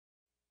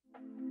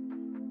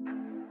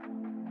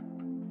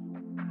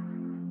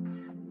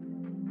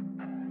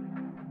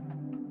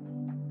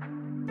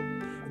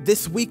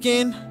This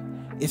weekend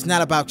is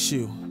not about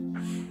you.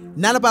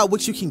 Not about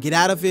what you can get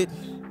out of it.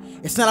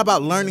 It's not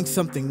about learning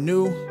something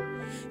new.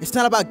 It's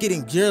not about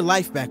getting your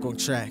life back on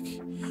track.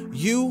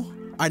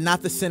 You are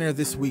not the center of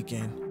this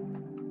weekend.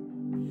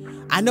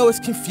 I know it's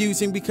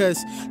confusing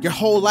because your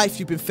whole life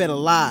you've been fed a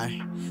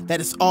lie that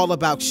it's all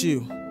about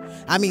you.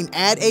 I mean,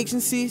 ad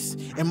agencies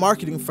and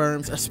marketing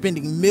firms are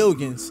spending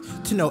millions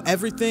to know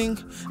everything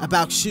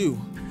about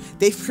you.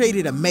 They've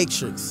created a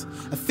matrix,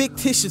 a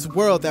fictitious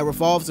world that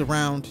revolves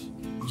around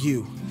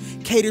you,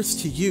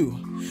 caters to you.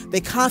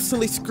 They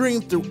constantly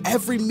scream through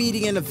every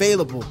medium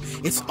available.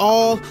 It's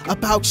all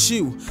about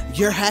you,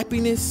 your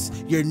happiness,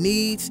 your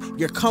needs,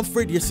 your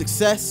comfort, your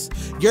success,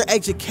 your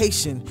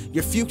education,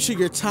 your future,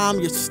 your time,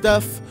 your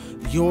stuff,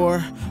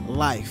 your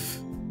life.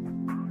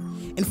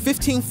 In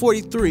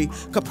 1543,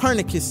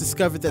 Copernicus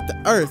discovered that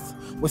the Earth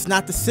was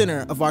not the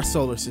center of our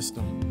solar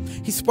system.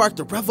 He sparked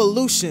a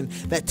revolution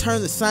that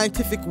turned the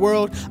scientific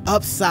world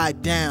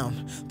upside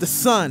down. The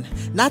sun,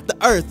 not the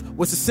Earth,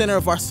 was the center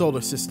of our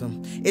solar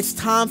system. It's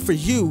time for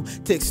you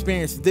to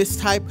experience this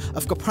type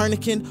of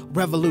Copernican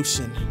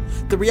revolution.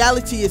 The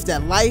reality is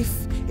that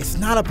life is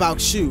not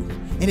about you,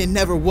 and it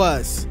never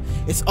was.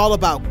 It's all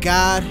about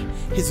God,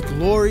 His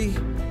glory,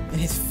 and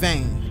His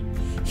fame.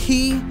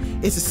 He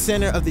is the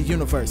center of the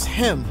universe,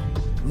 Him,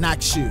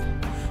 not you.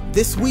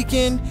 This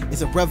weekend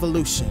is a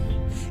revolution.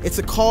 It's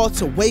a call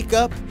to wake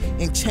up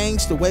and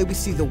change the way we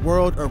see the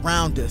world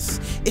around us.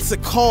 It's a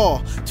call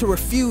to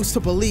refuse to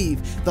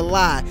believe the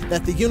lie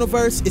that the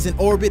universe is in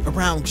orbit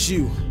around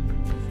you.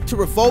 To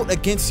revolt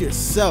against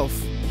yourself.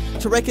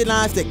 To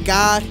recognize that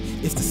God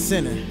is the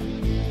center.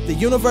 The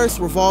universe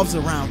revolves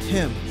around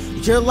Him.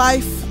 Your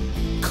life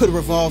could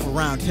revolve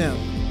around Him.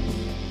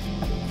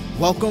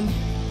 Welcome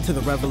to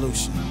the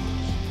revolution.